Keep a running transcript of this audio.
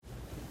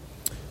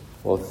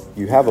Well, if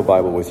you have a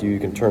Bible with you, you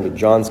can turn to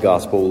John's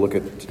Gospel. We'll look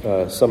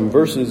at some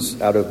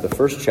verses out of the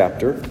first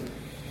chapter.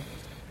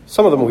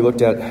 Some of them we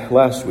looked at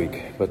last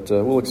week, but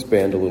we'll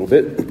expand a little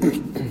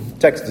bit.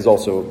 Text is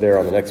also there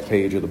on the next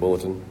page of the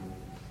bulletin.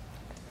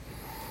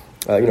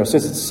 Since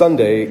it's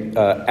Sunday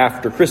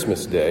after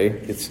Christmas Day,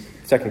 it's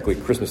technically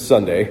Christmas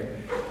Sunday,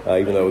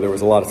 even though there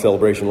was a lot of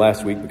celebration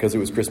last week because it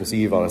was Christmas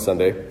Eve on a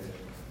Sunday.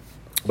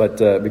 But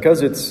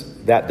because it's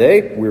that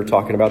day, we're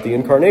talking about the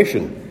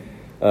Incarnation.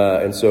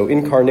 And so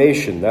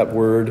incarnation, that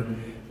word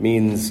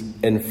means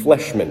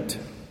enfleshment.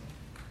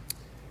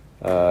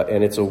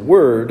 And it's a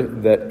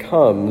word that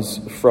comes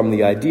from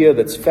the idea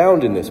that's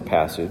found in this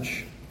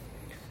passage.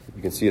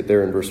 You can see it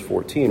there in verse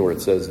 14 where it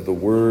says, "The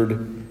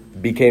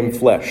Word became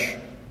flesh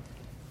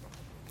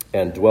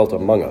and dwelt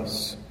among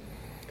us."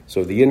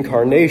 So the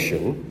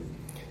incarnation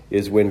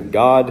is when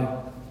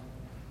God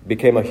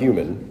became a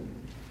human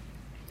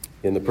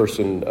in the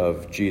person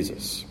of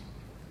Jesus.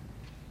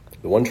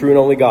 The one true and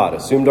only God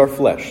assumed our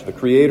flesh. The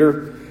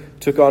Creator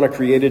took on a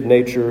created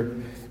nature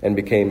and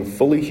became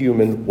fully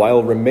human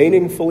while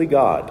remaining fully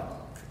God.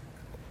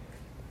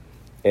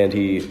 And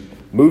he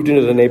moved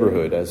into the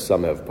neighborhood, as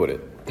some have put it.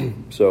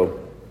 So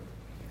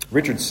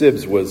Richard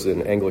Sibbes was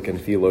an Anglican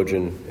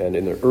theologian, and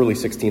in the early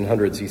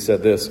 1600s he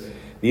said this: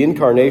 "The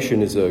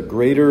Incarnation is a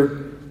greater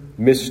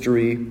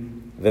mystery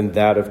than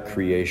that of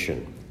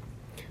creation.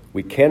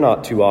 We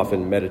cannot too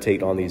often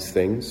meditate on these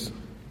things.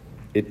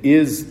 It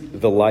is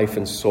the life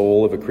and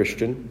soul of a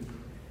Christian.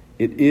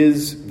 It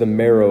is the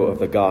marrow of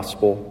the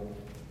gospel.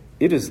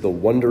 It is the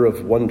wonder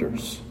of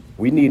wonders.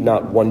 We need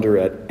not wonder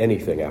at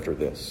anything after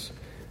this."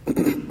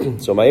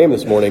 So my aim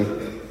this morning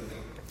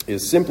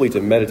is simply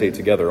to meditate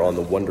together on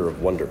the wonder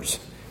of wonders,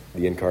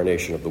 the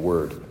incarnation of the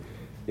Word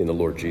in the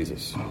Lord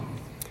Jesus.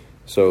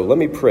 So let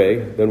me pray,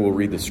 then we'll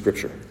read the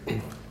scripture.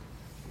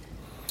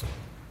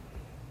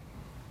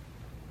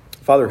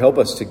 Father, help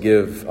us to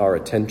give our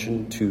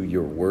attention to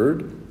your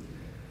Word.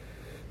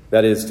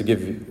 That is, to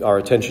give our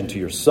attention to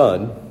your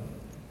Son,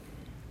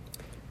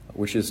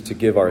 which is to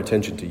give our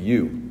attention to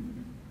you.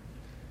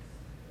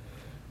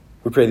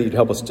 We pray that you'd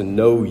help us to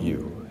know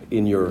you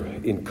in your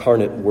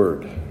incarnate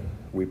Word.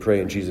 We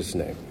pray in Jesus'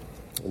 name.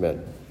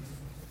 Amen.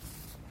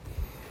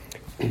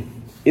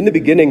 In the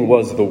beginning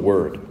was the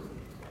Word,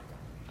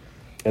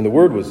 and the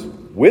Word was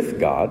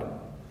with God,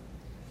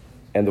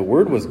 and the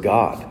Word was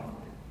God.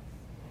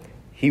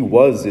 He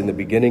was in the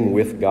beginning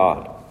with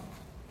God.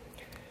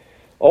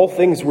 All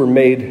things were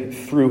made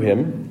through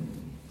him,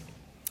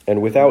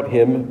 and without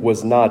him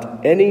was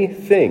not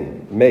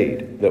anything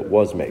made that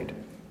was made.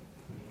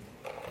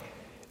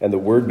 And the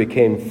Word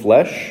became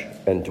flesh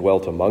and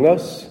dwelt among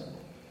us,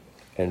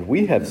 and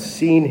we have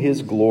seen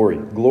his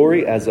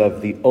glory as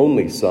of the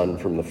only Son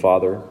from the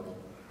Father,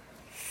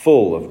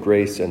 full of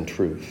grace and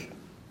truth.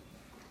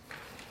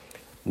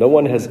 No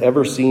one has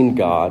ever seen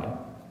God.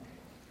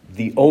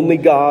 The only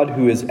God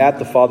who is at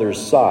the Father's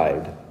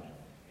side,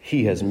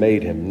 he has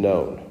made him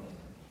known.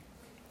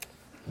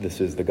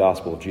 This is the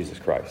gospel of Jesus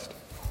Christ.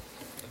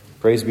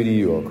 Praise be to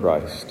you, O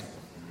Christ.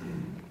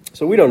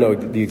 So we don't know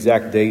the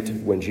exact date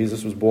when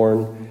Jesus was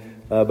born,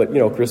 but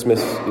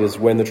Christmas is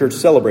when the church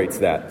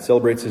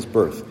celebrates his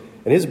birth.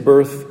 And his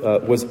birth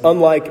was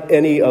unlike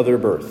any other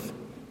birth.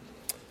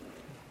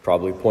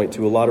 Probably point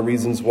to a lot of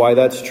reasons why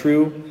that's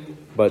true,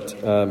 but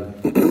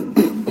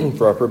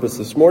for our purpose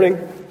this morning,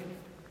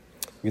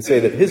 we can say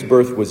that his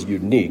birth was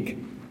unique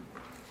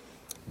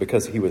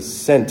because he was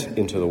sent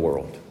into the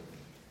world.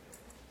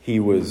 He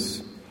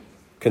was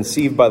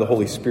conceived by the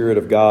Holy Spirit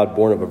of God,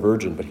 born of a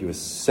virgin, but he was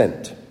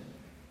sent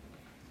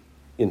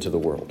into the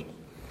world.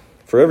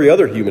 For every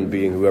other human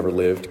being who ever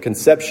lived,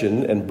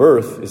 conception and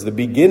birth is the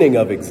beginning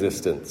of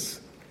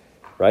existence,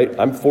 right?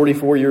 I'm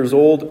 44 years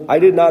old. I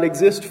did not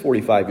exist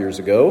 45 years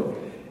ago,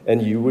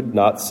 and you would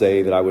not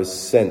say that I was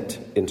sent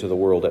into the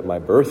world at my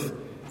birth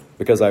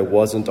because I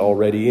wasn't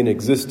already in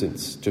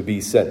existence to be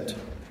sent.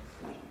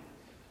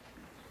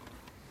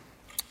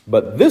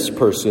 But this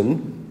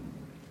person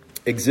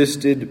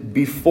existed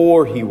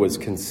before he was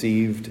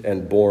conceived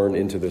and born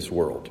into this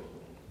world.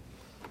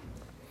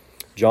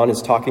 John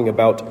is talking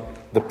about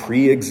the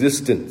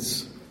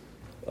pre-existence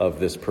of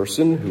this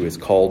person who is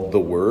called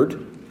the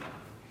Word.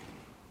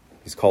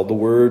 He's called the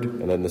Word,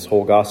 and then this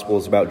whole gospel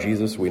is about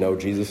Jesus. We know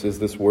Jesus is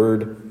this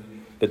Word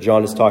that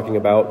John is talking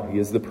about. He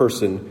is the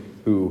person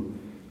who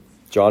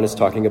John is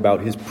talking about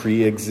his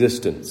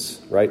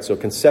pre-existence, right? So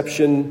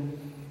conception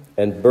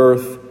and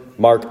birth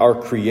mark our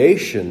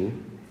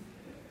creation,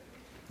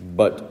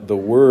 but the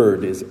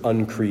Word is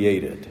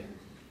uncreated.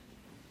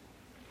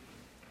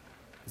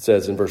 It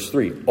says in verse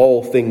 3,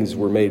 "All things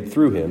were made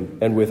through him,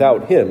 and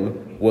without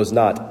him was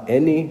not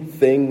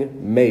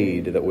anything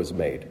made that was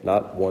made."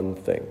 Not one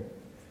thing.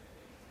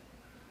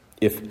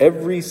 If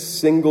every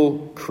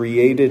single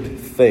created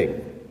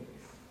thing,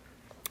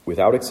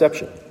 without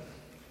exception,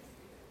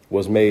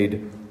 was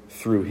made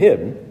through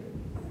him,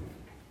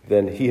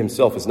 then he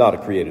himself is not a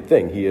created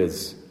thing. He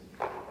is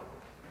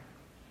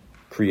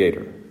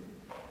Creator.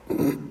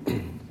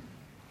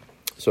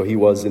 So he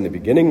was in the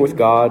beginning with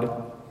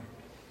God.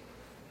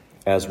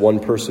 as one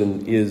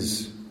person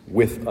is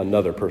with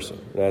another person.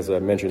 And as I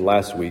mentioned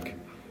last week,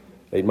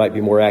 it might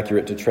be more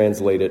accurate to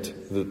translate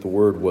it that the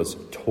Word was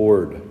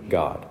toward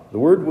God. The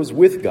Word was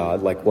with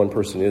God like one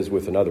person is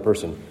with another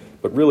person,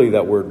 but really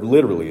that word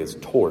literally is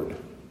toward.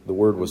 The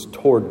Word was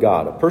toward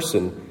God. A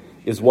person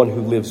is one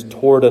who lives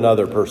toward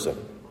another person,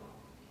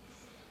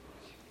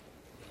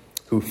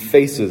 who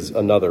faces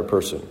another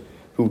person,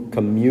 who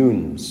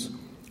communes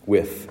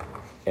with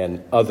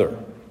an other,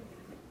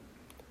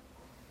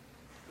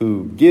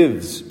 who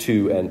gives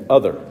to an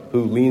other,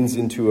 who leans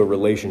into a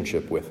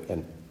relationship with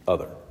an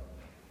other.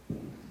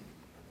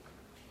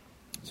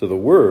 So the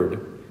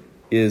Word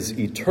is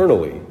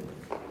eternally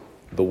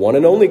the one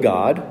and only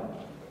God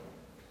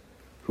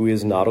who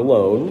is not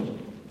alone,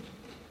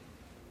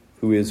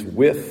 who is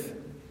with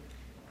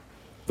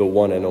the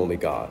one and only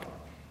God,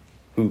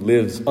 who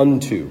lives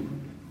unto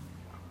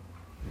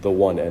the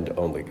one and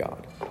only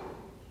God.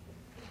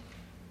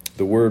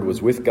 The Word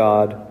was with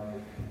God,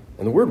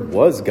 and the Word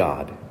was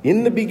God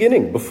in the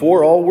beginning,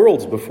 before all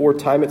worlds, before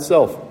time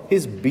itself.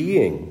 His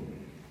being.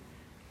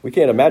 We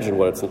can't imagine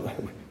what it's like.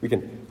 We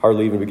can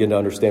hardly even begin to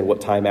understand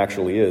what time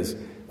actually is.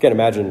 We can't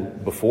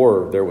imagine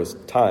before there was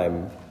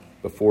time,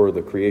 before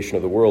the creation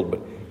of the world,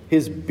 but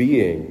his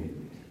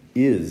being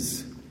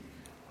is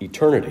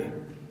eternity.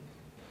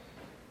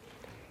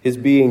 His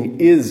being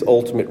is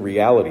ultimate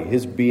reality.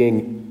 His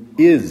being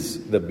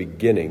is the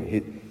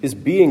beginning. His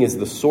being is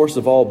the source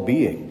of all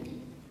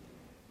being.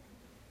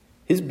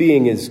 His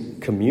being is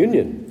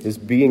communion. His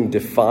being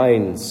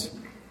defines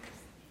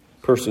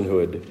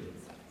personhood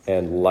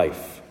and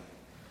life.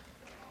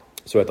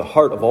 So at the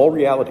heart of all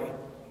reality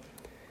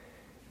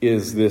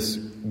is this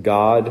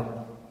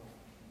God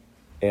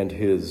and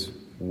his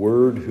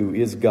Word who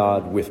is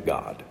God with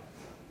God.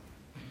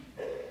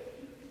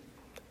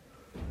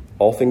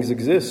 All things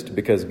exist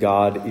because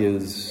God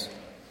is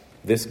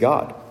this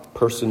God,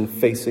 person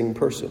facing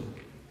person.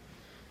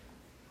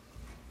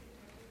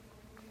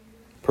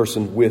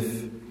 Person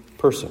with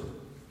person.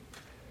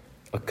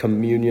 A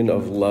communion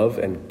of love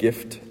and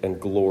gift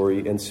and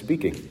glory and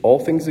speaking. All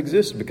things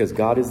exist because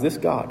God is this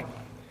God.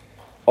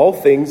 All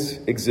things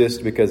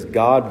exist because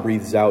God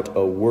breathes out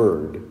a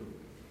word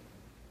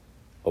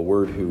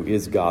who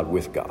is God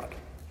with God.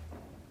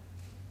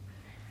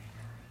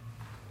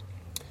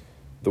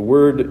 The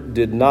Word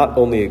did not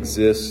only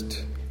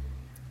exist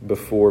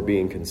before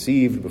being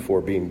conceived,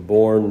 before being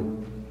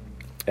born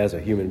as a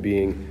human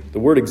being. The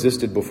Word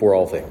existed before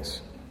all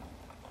things.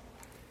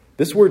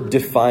 This word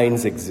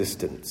defines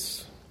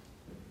existence.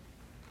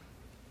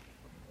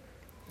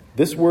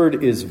 This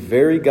Word is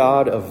very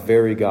God of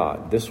very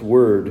God. This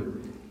Word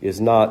is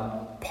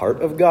not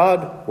part of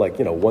God, like,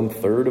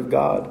 1/3 of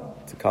God.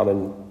 It's a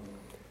common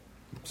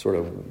sort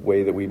of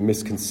way that we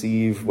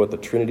misconceive what the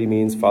Trinity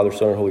means. Father,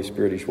 Son, and Holy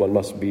Spirit, each one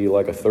must be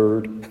like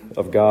 1/3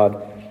 of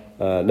God.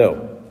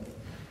 No.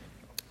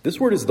 This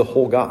Word is the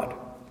whole God.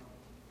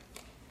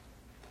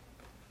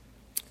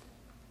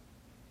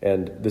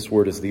 And this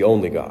Word is the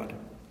only God.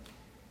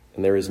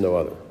 And there is no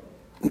other.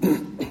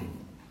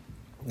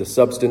 The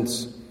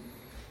substance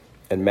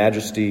and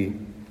majesty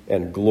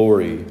and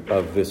glory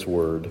of this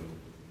Word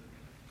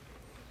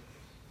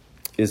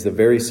is the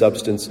very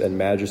substance and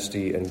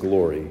majesty and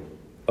glory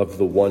of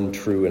the one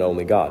true and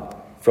only God.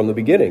 From the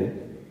beginning,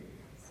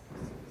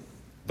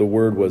 the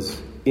Word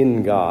was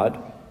in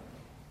God,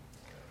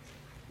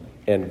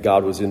 and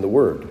God was in the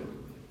Word.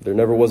 There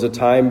never was a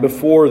time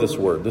before this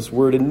Word. This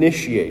Word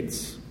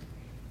initiates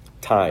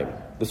time.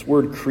 This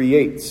Word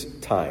creates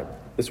time.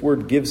 This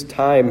Word gives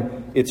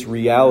time its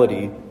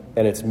reality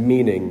and its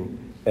meaning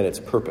and its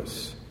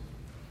purpose.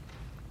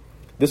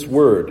 This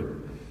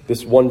Word,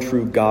 this one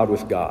true God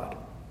with God,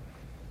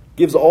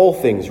 gives all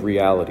things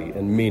reality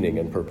and meaning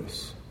and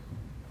purpose.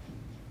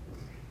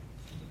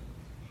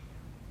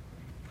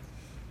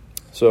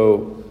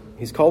 So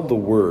he's called the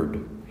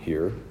Word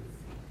here.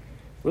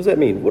 What does that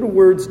mean? What do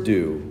words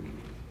do?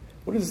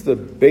 What is the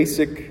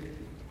basic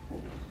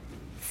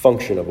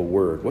function of a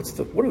word? What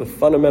are the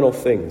fundamental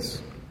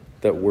things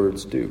that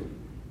words do?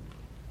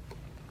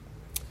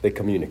 They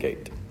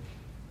communicate.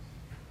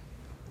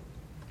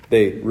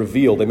 They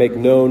reveal, they make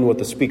known what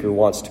the speaker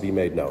wants to be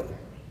made known.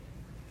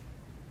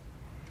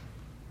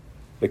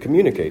 They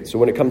communicate. So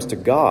when it comes to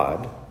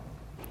God,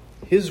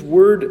 his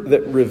word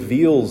that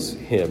reveals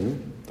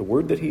him, the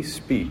word that he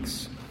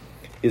speaks,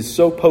 is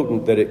so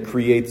potent that it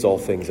creates all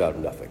things out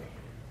of nothing.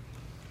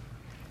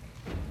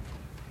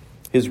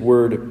 His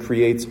word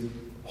creates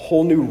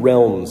whole new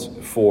realms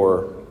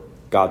for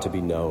God to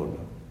be known.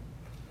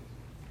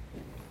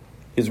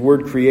 His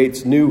word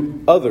creates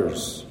new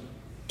others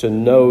to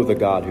know the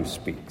God who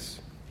speaks.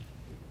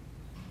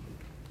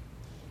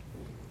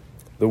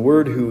 The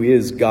Word who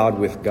is God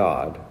with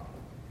God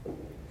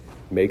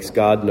makes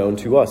God known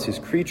to us, his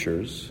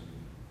creatures,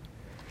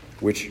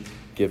 which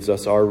gives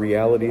us our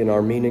reality and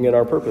our meaning and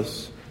our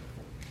purpose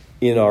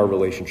in our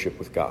relationship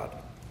with God.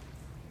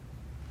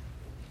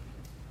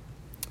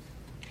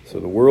 So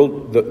the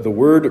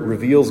Word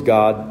reveals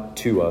God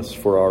to us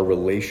for our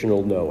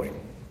relational knowing.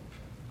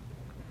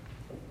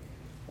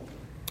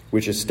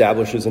 which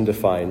establishes and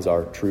defines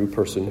our true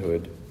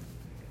personhood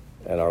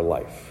and our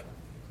life.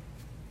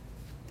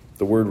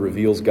 The Word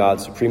reveals God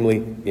supremely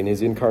in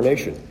his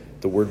incarnation.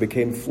 The Word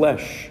became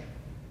flesh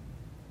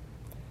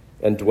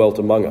and dwelt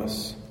among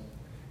us.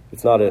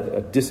 It's not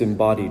a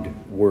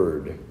disembodied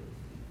word.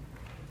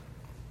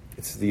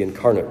 It's the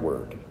incarnate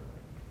Word.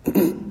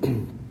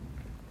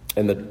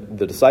 And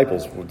the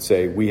disciples would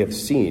say, we've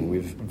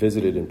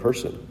visited in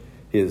person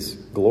his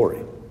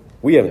glory.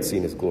 We haven't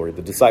seen his glory.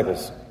 The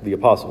disciples, the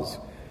apostles,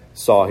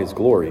 saw his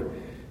glory.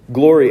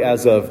 Glory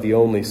as of the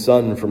only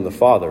Son from the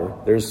Father.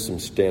 There's some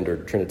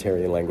standard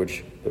Trinitarian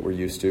language that we're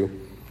used to.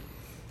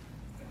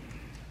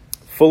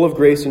 Full of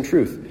grace and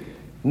truth.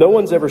 No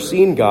one's ever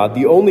seen God,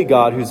 the only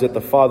God who's at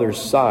the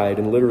Father's side,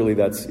 and literally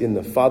that's in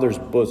the Father's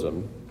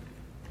bosom.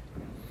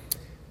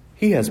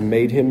 He has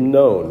made him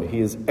known. He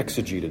has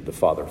exegeted the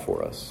Father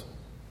for us.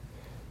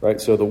 Right?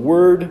 So the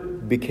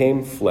Word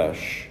became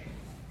flesh,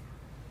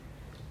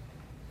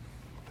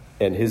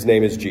 and his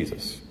name is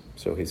Jesus.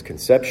 So his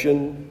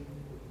conception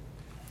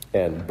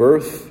and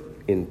birth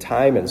in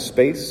time and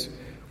space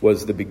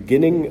was the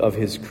beginning of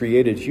his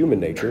created human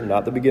nature,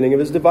 not the beginning of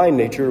his divine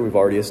nature. We've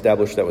already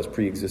established that was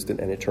pre-existent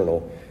and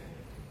eternal.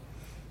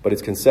 But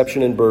his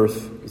conception and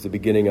birth is the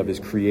beginning of his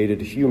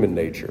created human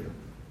nature.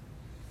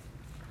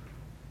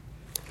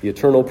 The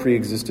eternal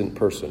pre-existent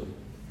person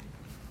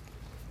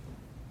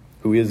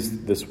who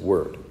is this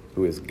Word,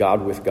 who is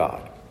God with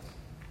God,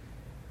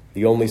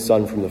 the only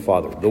Son from the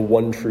Father, the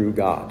one true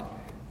God.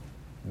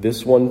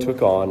 This one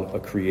took on a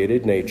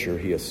created nature.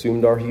 He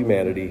assumed our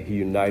humanity. He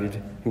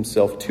united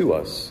himself to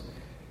us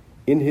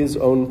in his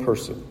own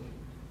person.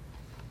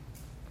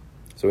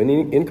 So in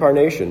the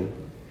incarnation,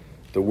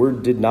 the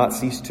Word did not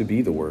cease to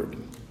be the Word.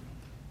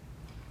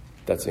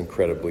 That's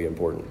incredibly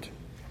important.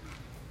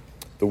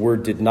 The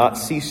Word did not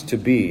cease to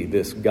be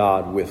this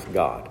God with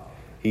God.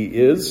 He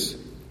is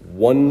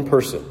one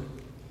person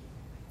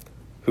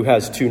who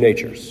has two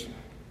natures,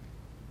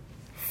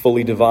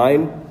 fully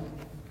divine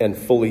and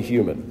fully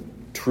human.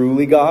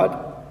 Truly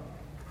God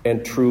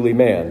and truly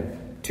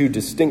man, two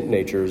distinct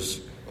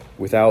natures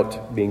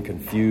without being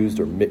confused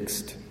or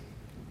mixed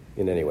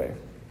in any way.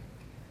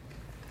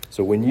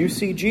 So when you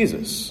see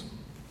Jesus,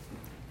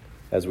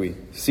 as we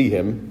see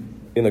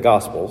him in the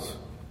Gospels,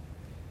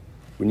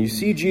 when you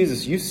see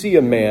Jesus, you see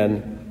a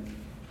man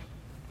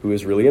who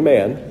is really a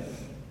man.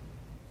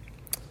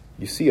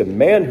 You see a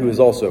man who is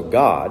also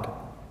God,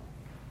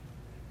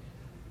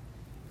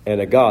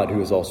 and a God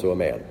who is also a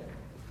man.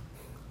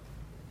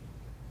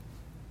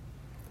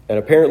 And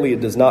apparently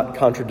it does not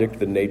contradict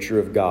the nature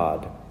of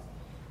God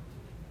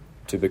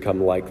to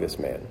become like this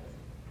man,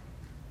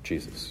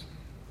 Jesus.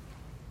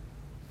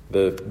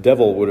 The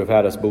devil would have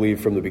had us believe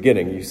from the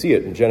beginning. You see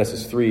it in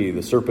Genesis 3,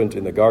 the serpent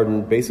in the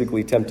garden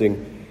basically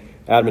tempting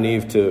Adam and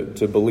Eve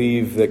to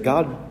believe that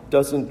God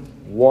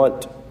doesn't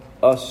want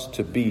us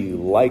to be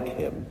like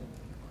him.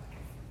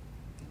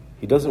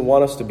 He doesn't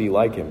want us to be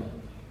like him.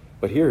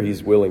 But here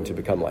he's willing to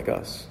become like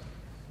us.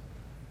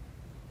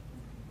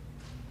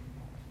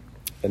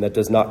 And that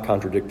does not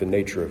contradict the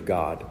nature of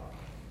God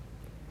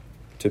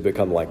to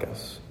become like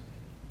us,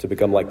 to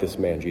become like this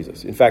man,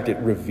 Jesus. In fact, it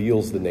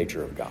reveals the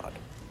nature of God.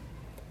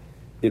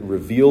 It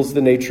reveals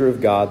the nature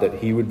of God that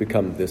he would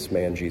become this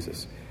man,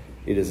 Jesus.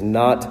 It is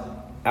not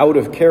out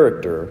of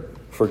character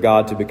for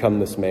God to become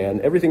this man.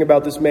 Everything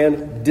about this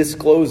man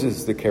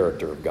discloses the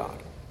character of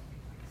God.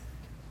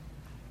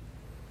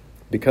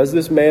 Because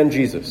this man,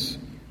 Jesus,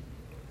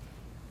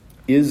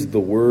 is the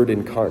Word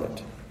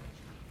incarnate,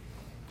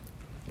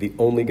 the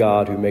only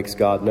God who makes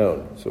God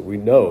known. So we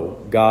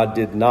know God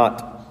did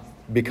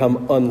not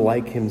become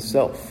unlike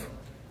himself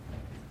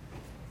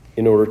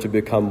in order to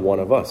become one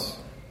of us.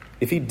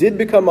 If he did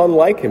become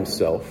unlike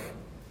himself,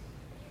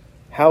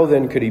 how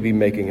then could he be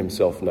making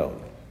himself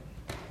known?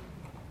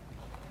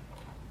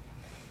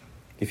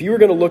 If you were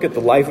going to look at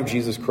the life of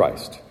Jesus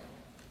Christ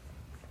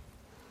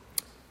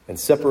and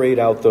separate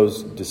out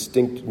those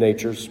distinct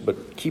natures,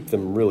 but keep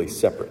them really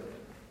separate,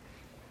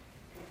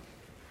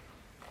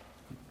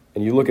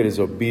 and you look at his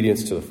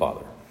obedience to the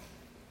Father,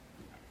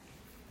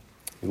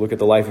 you look at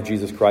the life of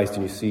Jesus Christ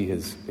and you see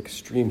his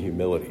extreme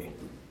humility,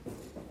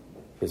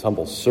 his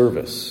humble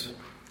service,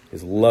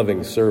 his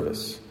loving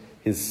service,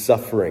 his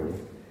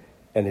suffering,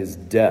 and his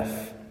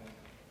death,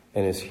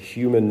 and his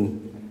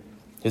humanity.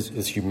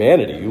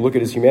 You look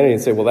at his humanity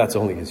and say, well, that's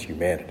only his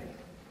humanity.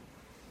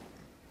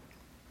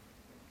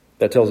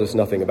 That tells us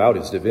nothing about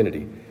his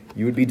divinity.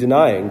 You would be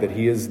denying that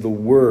he is the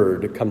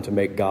Word come to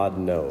make God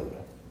known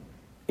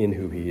in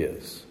who he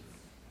is.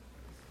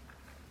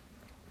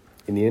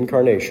 In the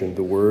incarnation,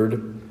 the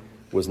Word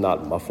was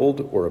not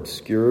muffled or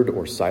obscured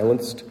or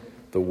silenced.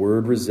 The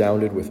Word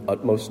resounded with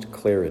utmost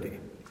clarity.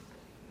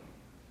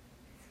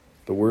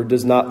 The Word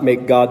does not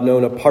make God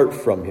known apart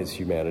from his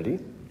humanity.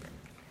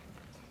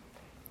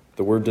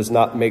 The Word does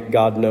not make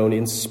God known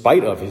in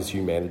spite of his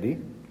humanity.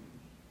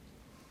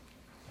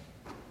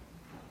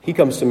 He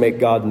comes to make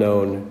God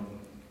known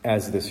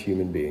as this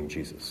human being,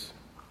 Jesus.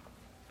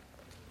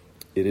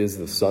 It is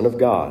the Son of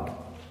God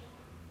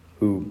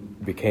who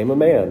became a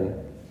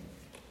man,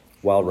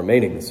 while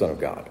remaining the Son of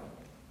God.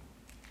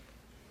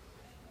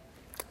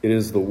 It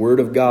is the Word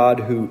of God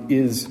who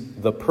is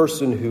the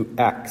person who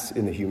acts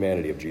in the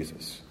humanity of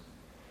Jesus,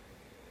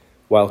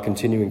 while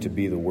continuing to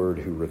be the Word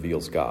who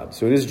reveals God.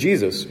 So it is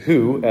Jesus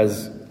who,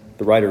 as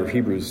the writer of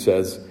Hebrews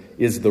says,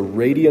 is the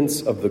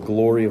radiance of the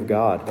glory of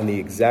God and the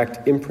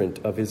exact imprint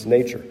of his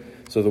nature.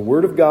 So the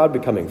Word of God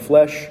becoming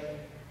flesh,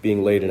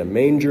 being laid in a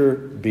manger,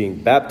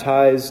 being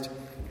baptized,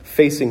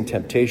 facing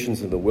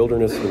temptations in the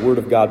wilderness, the Word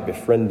of God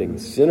befriending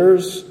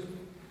sinners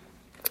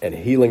and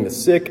healing the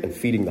sick and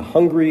feeding the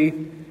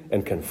hungry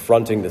and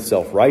confronting the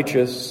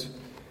self-righteous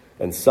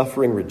and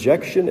suffering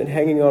rejection and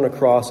hanging on a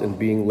cross and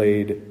being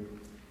laid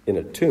in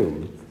a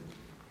tomb.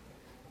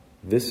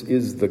 This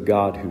is the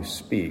God who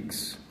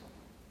speaks,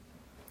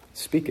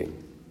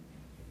 speaking.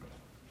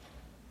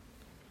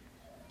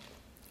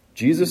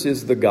 Jesus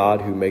is the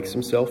God who makes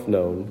himself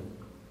known,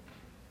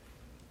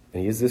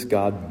 and he is this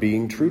God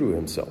being true to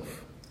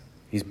himself.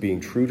 He's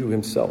being true to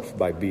himself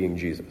by being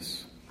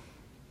Jesus.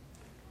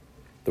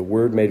 The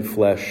Word made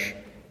flesh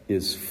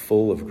is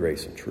full of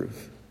grace and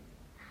truth.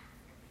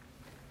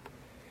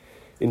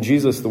 In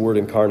Jesus, the Word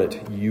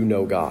incarnate, you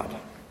know God.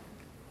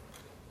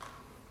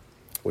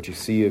 What you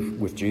see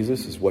with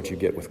Jesus is what you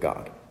get with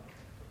God.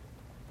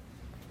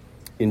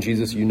 In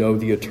Jesus, you know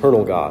the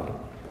eternal God.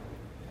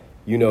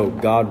 You know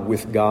God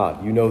with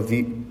God. You know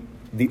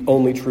the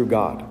only true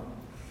God.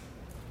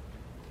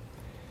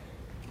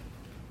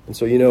 And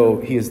so you know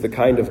he is the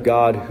kind of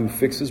God who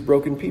fixes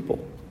broken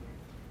people.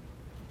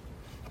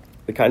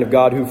 The kind of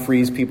God who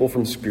frees people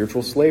from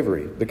spiritual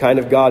slavery. The kind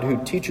of God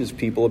who teaches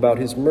people about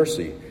his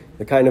mercy.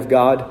 The kind of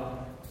God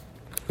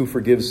who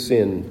forgives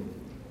sin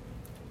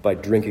by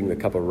drinking the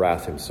cup of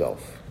wrath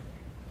himself.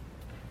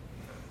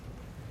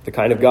 The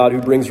kind of God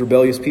who brings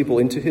rebellious people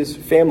into his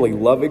family,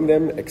 loving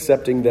them,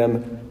 accepting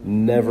them,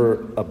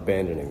 never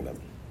abandoning them.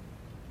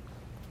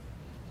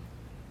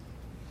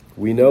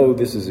 We know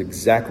this is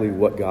exactly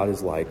what God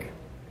is like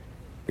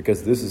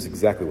because this is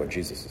exactly what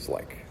Jesus is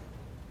like.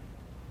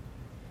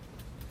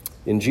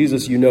 In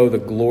Jesus, you know the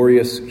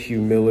glorious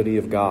humility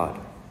of God,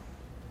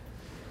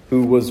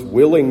 who was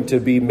willing to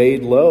be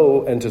made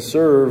low and to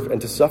serve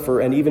and to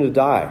suffer and even to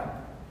die.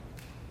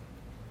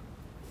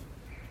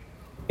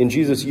 In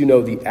Jesus, you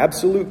know the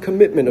absolute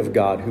commitment of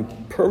God, who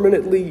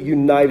permanently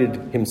united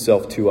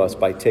himself to us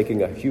by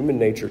taking a human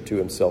nature to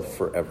himself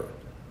forever.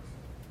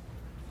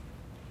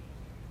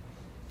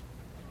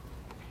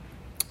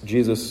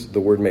 Jesus,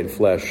 the Word made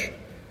flesh,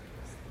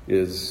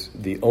 is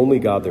the only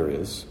God there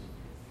is.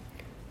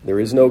 There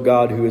is no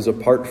God who is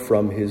apart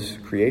from his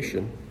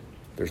creation.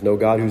 There's no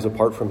God who's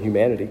apart from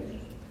humanity.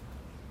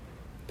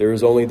 There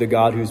is only the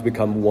God who's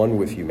become one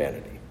with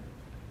humanity.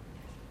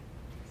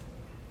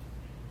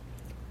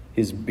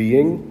 His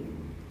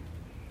being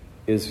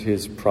is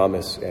his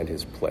promise and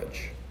his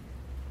pledge.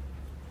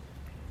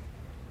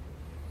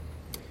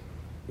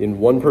 In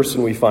one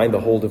person we find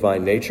the whole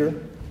divine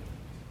nature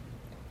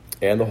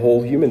and the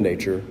whole human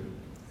nature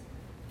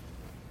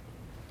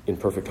in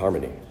perfect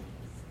harmony.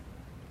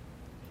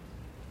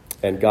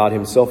 And God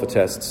himself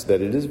attests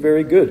that it is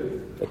very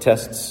good,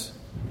 attests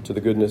to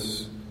the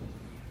goodness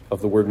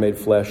of the Word made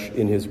flesh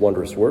in his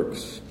wondrous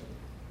works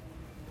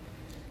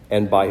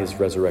and by his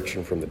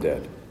resurrection from the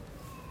dead.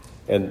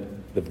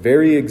 And the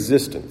very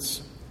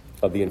existence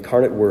of the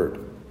incarnate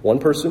Word, one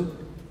person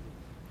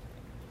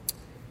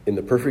in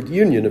the perfect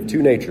union of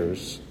two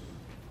natures,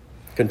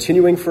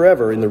 continuing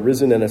forever in the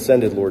risen and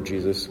ascended Lord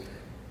Jesus,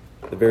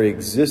 the very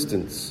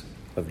existence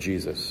of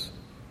Jesus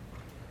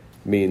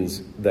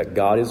means that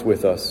God is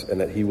with us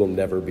and that he will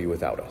never be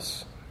without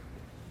us.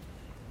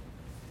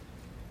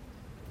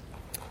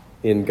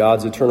 In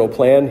God's eternal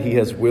plan, he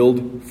has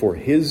willed for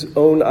his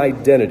own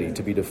identity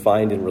to be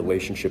defined in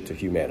relationship to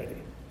humanity.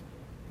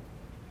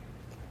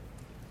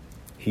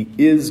 He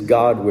is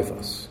God with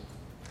us.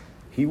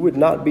 He would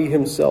not be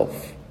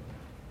himself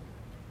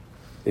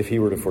if he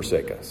were to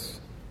forsake us.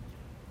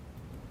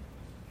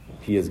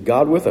 He is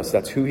God with us.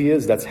 That's who he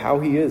is. That's how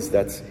he is.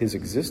 That's his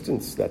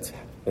existence. That's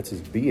his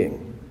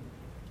being.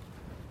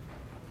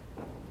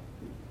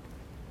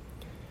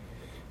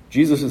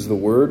 Jesus is the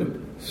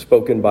Word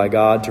spoken by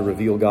God to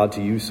reveal God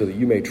to you so that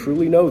you may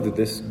truly know that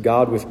this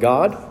God with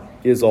God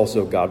is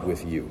also God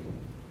with you.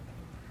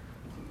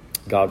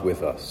 God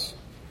with us.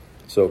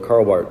 So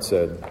Karl Barth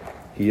said,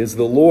 he is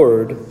the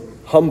Lord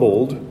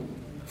humbled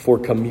for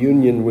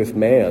communion with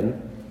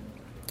man,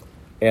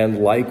 and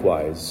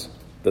likewise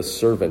the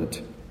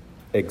servant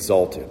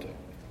exalted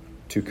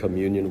to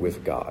communion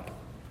with God.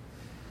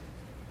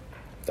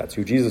 That's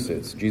who Jesus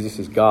is. Jesus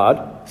is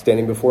God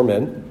standing before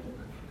men,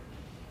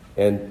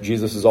 and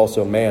Jesus is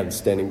also man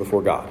standing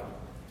before God.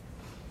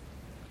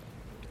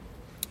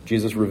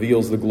 Jesus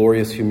reveals the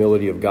glorious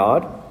humility of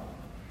God,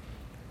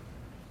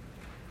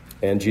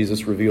 and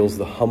Jesus reveals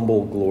the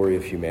humble glory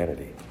of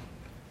humanity.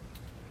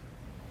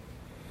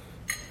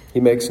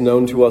 He makes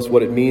known to us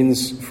what it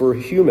means for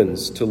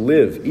humans to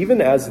live, even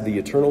as the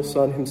eternal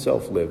Son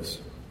himself lives,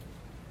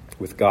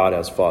 with God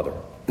as Father.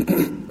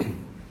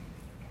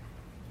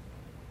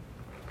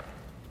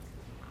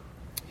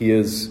 He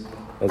is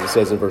as it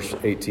says in verse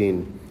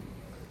 18,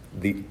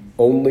 the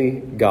only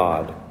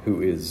God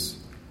who is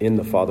in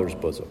the Father's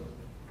bosom,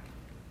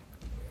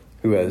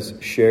 who has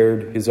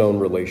shared his own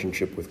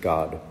relationship with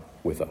God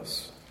with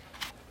us.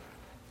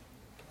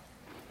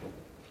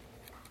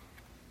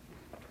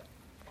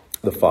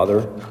 The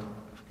Father,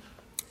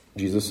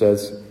 Jesus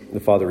says, the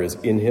Father is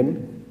in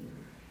him,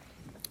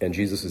 and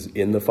Jesus is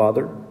in the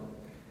Father.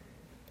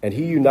 And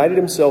he united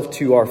himself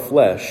to our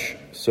flesh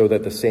so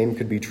that the same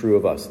could be true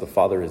of us. The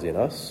Father is in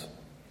us,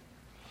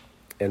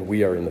 and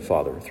we are in the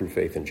Father through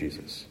faith in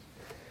Jesus.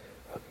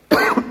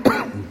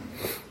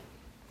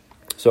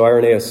 So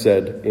Irenaeus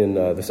said in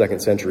the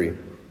 2nd century,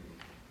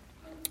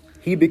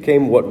 he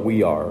became what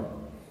we are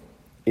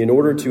in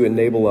order to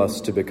enable us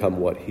to become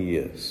what he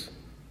is.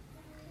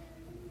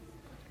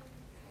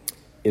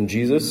 In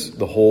Jesus,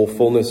 the whole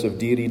fullness of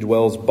deity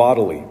dwells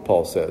bodily,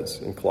 Paul says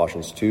in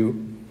Colossians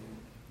 2.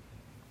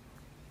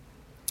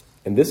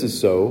 And this is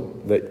so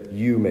that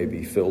you may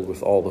be filled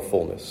with all the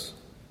fullness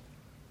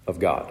of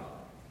God.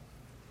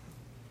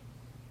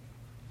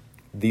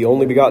 The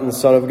only begotten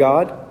Son of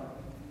God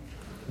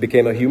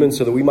became a human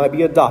so that we might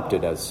be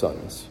adopted as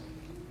sons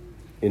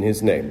in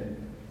his name.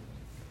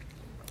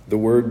 The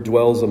Word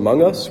dwells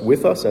among us,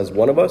 with us, as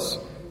one of us,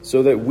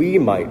 so that we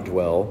might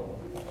dwell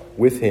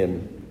with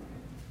him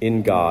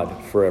in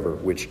God forever,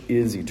 which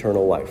is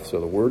eternal life.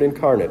 So the Word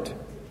incarnate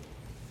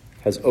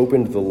has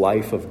opened the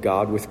life of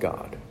God with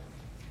God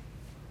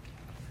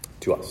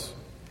to us.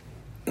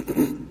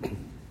 The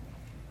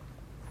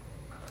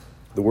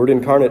Word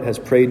incarnate has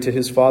prayed to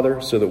his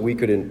Father so that we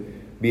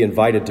could be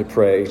invited to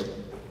pray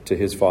to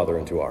his Father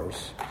and to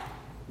ours.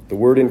 The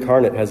Word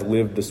incarnate has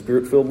lived the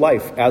Spirit-filled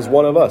life as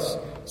one of us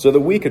so that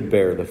we could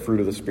bear the fruit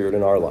of the Spirit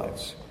in our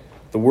lives.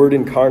 The Word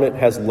incarnate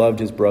has loved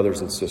his brothers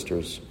and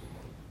sisters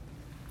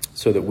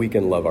so that we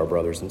can love our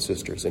brothers and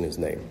sisters in his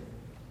name.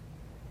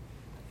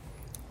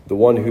 The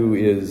one who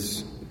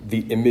is the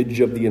image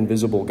of the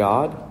invisible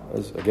God,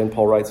 as again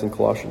Paul writes in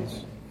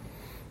Colossians.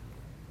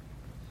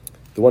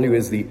 The one who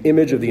is the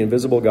image of the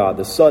invisible God,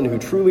 the Son who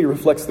truly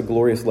reflects the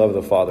glorious love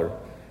of the Father,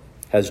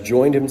 has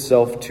joined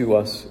himself to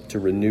us to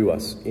renew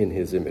us in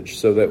his image,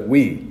 so that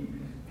we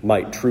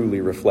might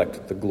truly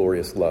reflect the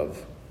glorious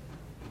love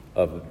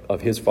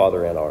of his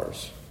Father and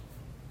ours.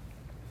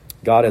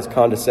 God has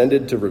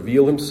condescended to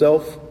reveal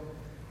himself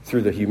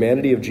through the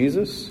humanity of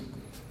Jesus,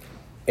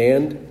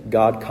 and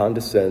God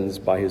condescends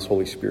by his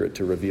Holy Spirit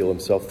to reveal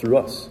himself through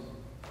us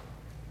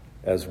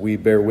as we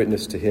bear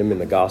witness to him in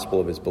the gospel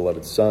of his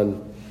beloved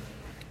Son,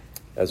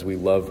 as we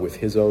love with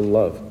his own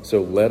love.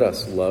 So let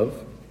us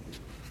love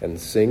and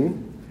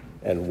sing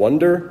and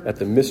wonder at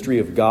the mystery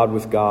of God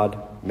with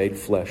God made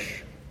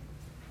flesh,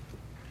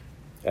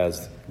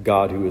 as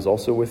God who is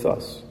also with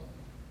us.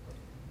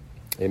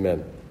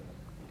 Amen.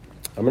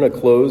 I'm going to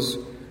close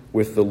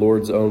with the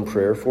Lord's own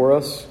prayer for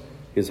us,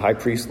 his high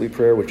priestly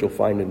prayer, which you'll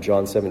find in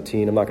John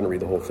 17. I'm not going to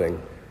read the whole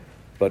thing.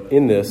 But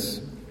in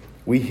this,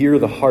 we hear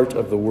the heart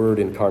of the Word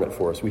incarnate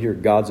for us. We hear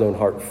God's own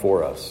heart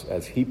for us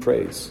as he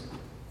prays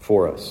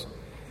for us.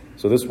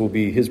 So this will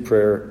be his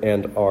prayer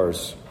and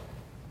ours.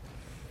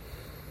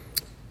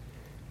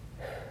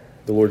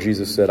 The Lord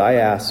Jesus said, I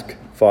ask,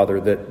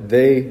 Father, that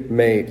they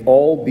may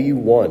all be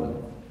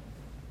one,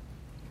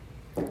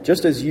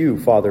 just as you,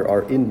 Father,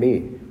 are in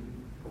me,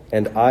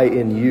 and I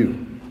in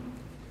you,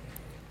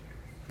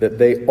 that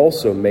they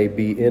also may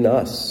be in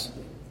us,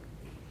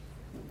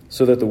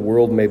 so that the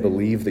world may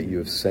believe that you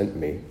have sent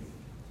me.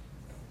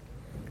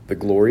 The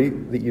glory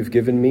that you've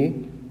given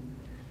me,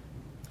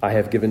 I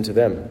have given to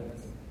them,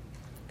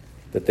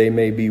 that they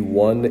may be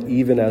one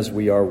even as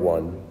we are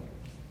one,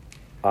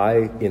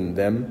 I in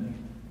them,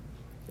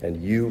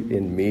 and you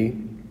in me,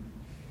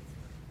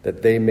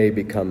 that they may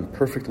become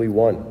perfectly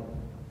one,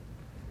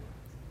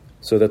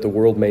 so that the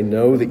world may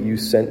know that you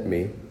sent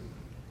me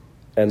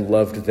and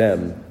loved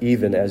them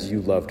even as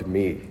you loved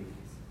me.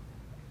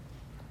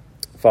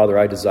 Father,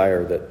 I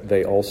desire that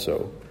they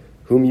also,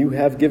 whom you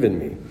have given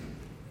me,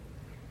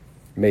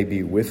 may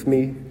be with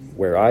me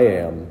where I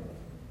am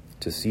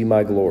to see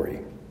my glory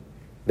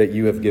that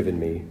you have given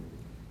me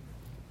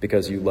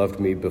because you loved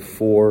me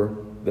before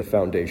the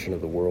foundation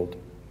of the world.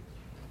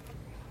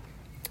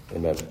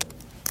 Amen.